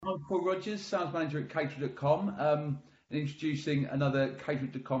Paul Rogers, sales manager at Caterer.com, and introducing another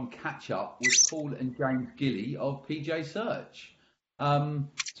Caterer.com catch-up with Paul and James Gilly of PJ Search. So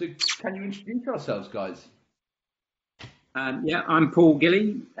can you introduce yourselves, guys? Yeah, I'm Paul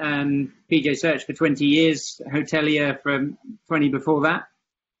Gilly, PJ Search for 20 years, hotelier from 20 before that.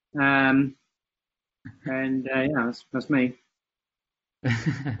 Yeah, that's me.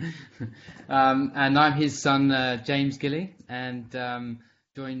 And I'm his son, James Gilly, and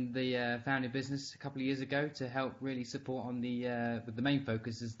joined the family business a couple of years ago to help really support on with the main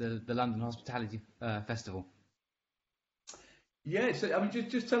focus is the London Hospitality Festival. Yeah, so I mean,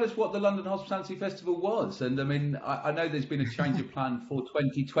 just tell us what the London Hospitality Festival was, and I mean, I know there's been a change of plan for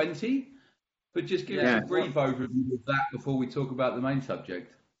 2020, but just give us a brief overview of that before we talk about the main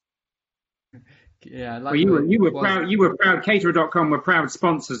subject. Yeah, like well, you were proud. Caterer.com were proud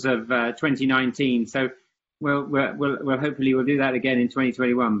sponsors of 2019, so we'll hopefully we'll do that again in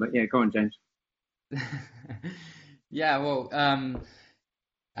 2021. But yeah, go on, James. Yeah, well,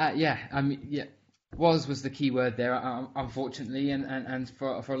 was the key word there, unfortunately, and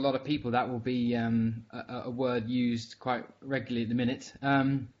for a lot of people that will be a word used quite regularly at the minute.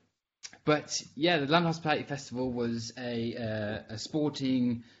 But yeah, the London Hospitality Festival was a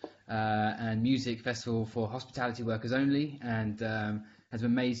sporting and music festival for hospitality workers only, and has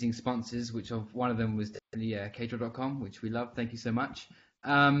amazing sponsors, which one of them was definitely Caterer.com, which we love. Thank you so much.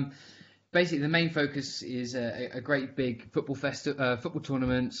 Basically, the main focus is a great big football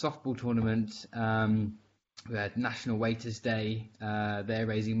tournament, softball tournament. We had National Waiters Day. They're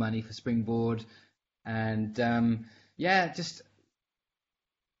raising money for Springboard, and just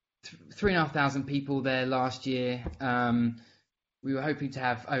 3,500 people there last year. We were hoping to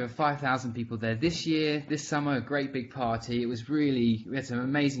have over 5,000 people there this summer, a great big party. We had some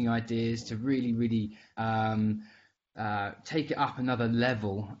amazing ideas to really take it up another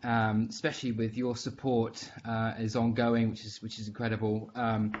level, especially with your support is ongoing, which is incredible.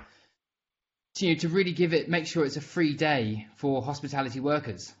 To really make sure it's a free day for hospitality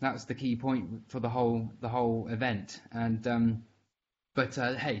workers. That was the key point for the whole event. And but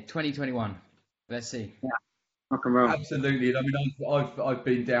hey, 2021, let's see. Yeah. Absolutely. I mean, I've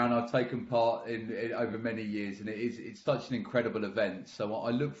been down. I've taken part in over many years, and it's such an incredible event. So I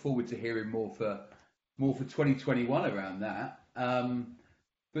look forward to hearing more for 2021 around that.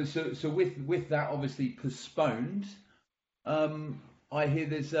 But so with that obviously postponed, I hear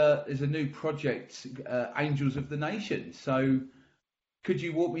there's a new project, Angels of the Nation. So could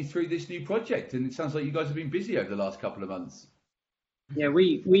you walk me through this new project? And it sounds like you guys have been busy over the last couple of months. Yeah,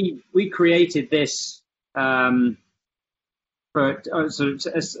 we created this. But it's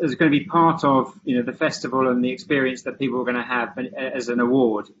going to be part of the festival and the experience that people are going to have as an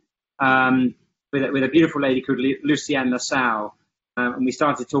award with a beautiful lady called Lucienne Lassalle, and we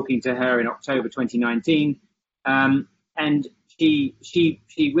started talking to her in October 2019, and she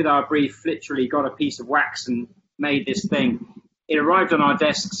with our brief literally got a piece of wax and made this thing. It arrived on our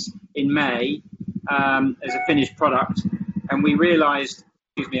desks in May as a finished product, and we realised,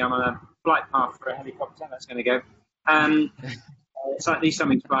 excuse me, I'm on a flight path for a helicopter. That's going to go. It's at least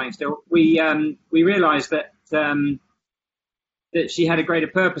something's flying still. We realised that she had a greater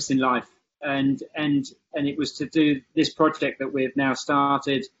purpose in life, and it was to do this project that we've now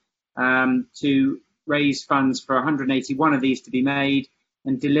started to raise funds for 181 of these to be made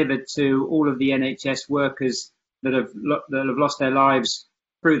and delivered to all of the NHS workers that have lost their lives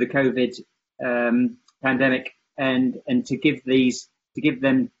through the COVID pandemic, and to give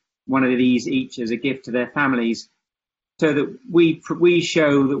them one of these each as a gift to their families, so that we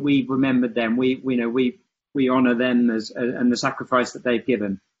show that we've remembered them. We honour them and the sacrifice that they've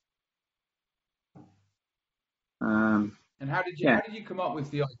given. And how did you come up with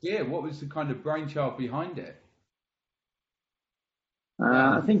the idea? What was the kind of brainchild behind it?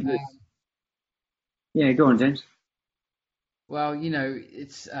 I think yeah, go on, James. Well,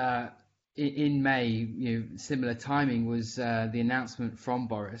 it's in May, similar timing was the announcement from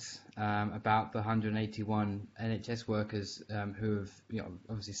Boris about the 181 NHS workers who have,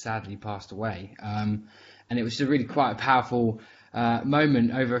 obviously sadly passed away. And it was really quite a powerful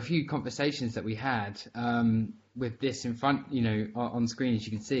moment over a few conversations that we had with this in front, on screen, as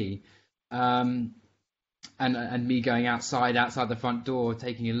you can see. And me going outside the front door,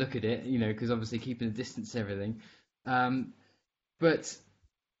 taking a look at it, because obviously keeping the distance and everything. But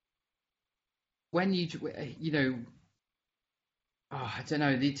when I don't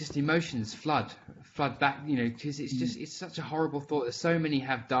know, just emotions flood back, because it's such a horrible thought that so many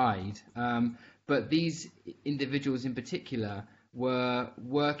have died. But these individuals in particular were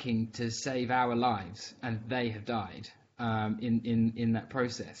working to save our lives, and they have died in that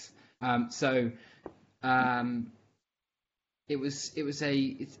process. So it was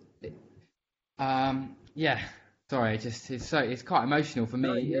yeah. Sorry, it's quite emotional for me.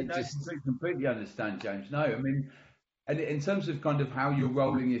 No, yeah, no, completely understand, James. No, I mean, and in terms of kind of how you're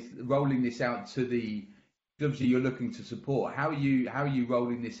rolling this out to the, obviously you're looking to support. How are you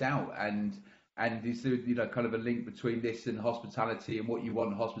rolling this out? And is there, kind of a link between this and hospitality and what you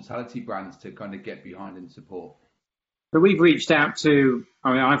want hospitality brands to kind of get behind and support? But I've reached out to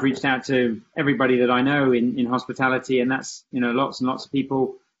everybody that I know in hospitality, and that's, lots and lots of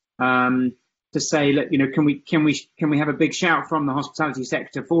people, to say, look, can we have a big shout from the hospitality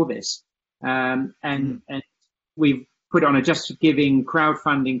sector for this? And we've put on a Just Giving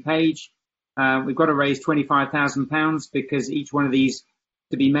crowdfunding page. We've got to raise £25,000 because each one of these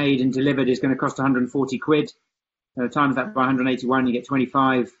to be made and delivered is going to cost 140 quid. Times that by 181, you get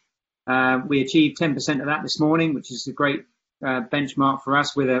 25. We achieved 10% of that this morning, which is a great benchmark for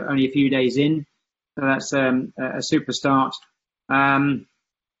us with only a few days in. So that's a super start. But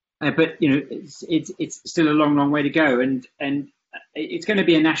it's still a long way to go, and it's going to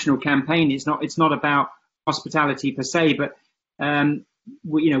be a national campaign. It's not about hospitality per se, but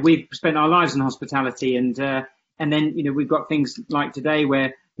we've spent our lives in hospitality, and then we've got things like today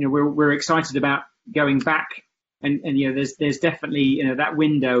where we're excited about going back, and there's definitely that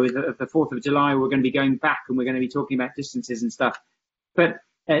window of the 4th of July. We're going to be going back, and we're going to be talking about distances and stuff. But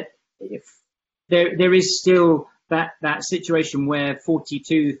if there is still that situation where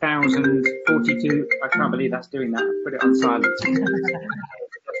 42, I can't believe that's doing that. Put it on silent.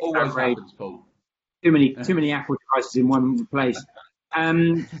 Always happens, Paul. Too many Apple devices in one place.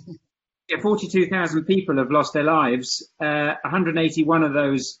 42,000 people have lost their lives. 181 of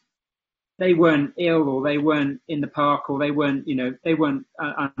those, they weren't ill, or they weren't in the park, or they weren't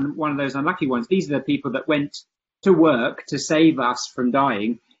one of those unlucky ones. These are the people that went to work to save us from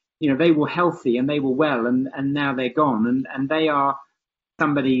dying. They were healthy and they were well, and now they're gone, and they are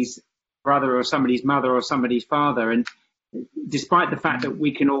somebody's brother or somebody's mother or somebody's father. And despite the fact that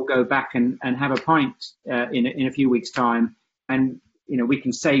we can all go back and have a pint in a few weeks' time, and we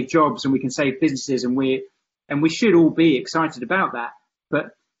can save jobs and we can save businesses, and we should all be excited about that.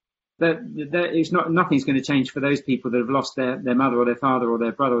 But nothing's going to change for those people that have lost their mother or their father or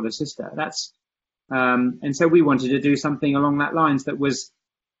their brother or their sister. And so we wanted to do something along that lines that was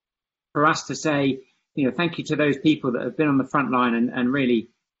for us to say, thank you to those people that have been on the front line and really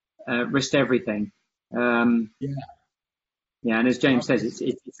risked everything. And as James says,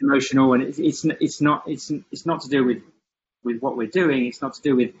 it's emotional, and it's not to do with what we're doing. It's not to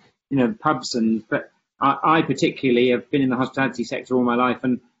do with pubs, but I particularly have been in the hospitality sector all my life,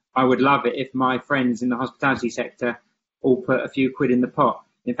 and I would love it if my friends in the hospitality sector all put a few quid in the pot.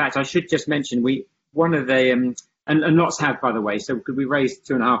 In fact, I should just mention one of the and lots have, by the way. So we raised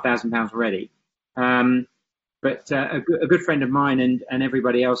 £2,500 already. But a good friend of mine and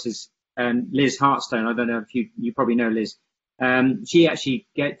everybody else's, Liz Hartstone. I don't know if you probably know Liz. She actually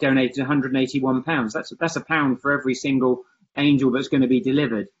donated £181. That's a pound for every single angel that's going to be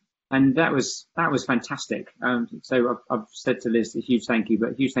delivered, and that was fantastic. So I've said to Liz a huge thank you,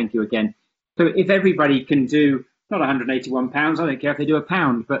 but a huge thank you again. So if everybody can do not £181, I don't care if they do a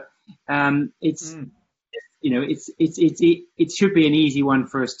pound, but it should be an easy one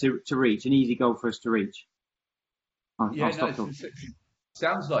for us to reach, an easy goal for us to reach. I'll stop talking.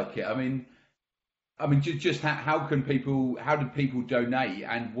 Sounds like it. I mean, just how do people donate,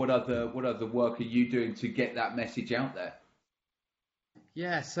 and what other work are you doing to get that message out there?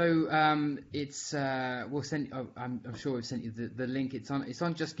 Yeah, so we'll send. I'm sure we've sent you the link. It's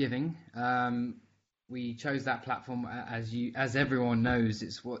on Just Giving. We chose that platform as everyone knows.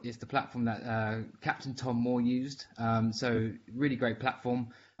 It's the platform that Captain Tom Moore used. So really great platform.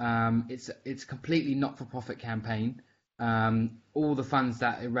 It's completely not-for-profit campaign. All the funds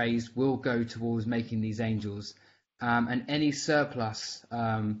that are raised will go towards making these angels, and any surplus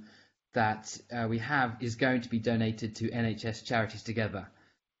that we have is going to be donated to NHS Charities Together.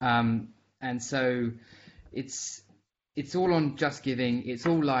 And so it's all on Just Giving. It's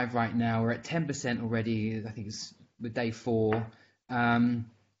all live right now. We're at 10% already. I think it's with day 4.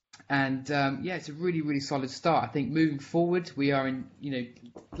 It's a really, really solid start. I think moving forward, we are in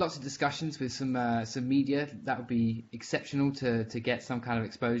lots of discussions with some media. That would be exceptional to get some kind of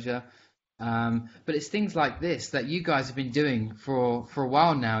exposure. But it's things like this that you guys have been doing for a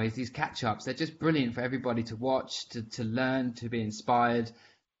while now. Is these catch-ups? They're just brilliant for everybody to watch, to learn, to be inspired.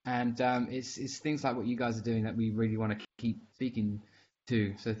 And it's things like what you guys are doing that we really want to keep speaking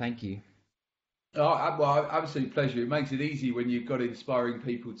to. So thank you. Oh, well, absolute pleasure. It makes it easy when you've got inspiring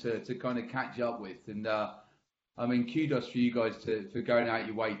people to kind of catch up with. And I mean, kudos for you guys for going out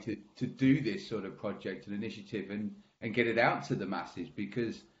your way to do this sort of project and initiative and get it out to the masses,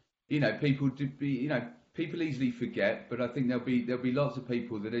 because people easily forget, but I think there'll be lots of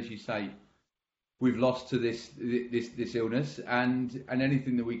people that, as you say, we've lost to this illness, and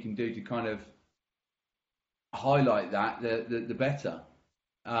anything that we can do to kind of highlight that, the better.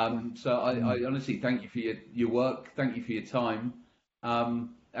 So I honestly thank you for your work, thank you for your time, and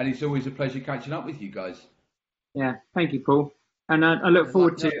it's always a pleasure catching up with you guys. Yeah, thank you, Paul. And I look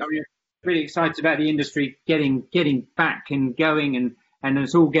forward to. I mean, really excited about the industry getting back and going, and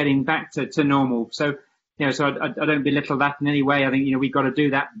it's all getting back to normal. So, so I don't belittle that in any way. I think we've got to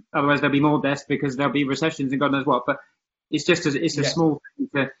do that. Otherwise, there'll be more deaths because there'll be recessions and God knows what. But it's just a small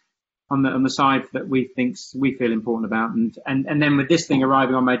thing on the side that we feel important about. And then with this thing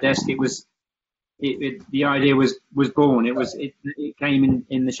arriving on my desk, the idea was born. It came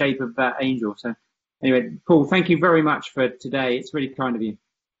in the shape of that angel. So. Anyway, Paul, thank you very much for today. It's really kind of you.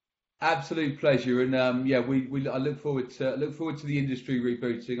 Absolute pleasure, and I look forward to the industry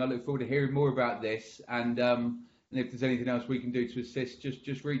rebooting. I look forward to hearing more about this, and if there's anything else we can do to assist,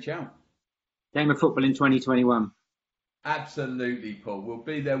 just reach out. Game of football in 2021. Absolutely, Paul. We'll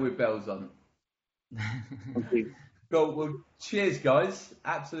be there with bells on. Thank you. Cool. Well, cheers, guys.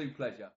 Absolute pleasure.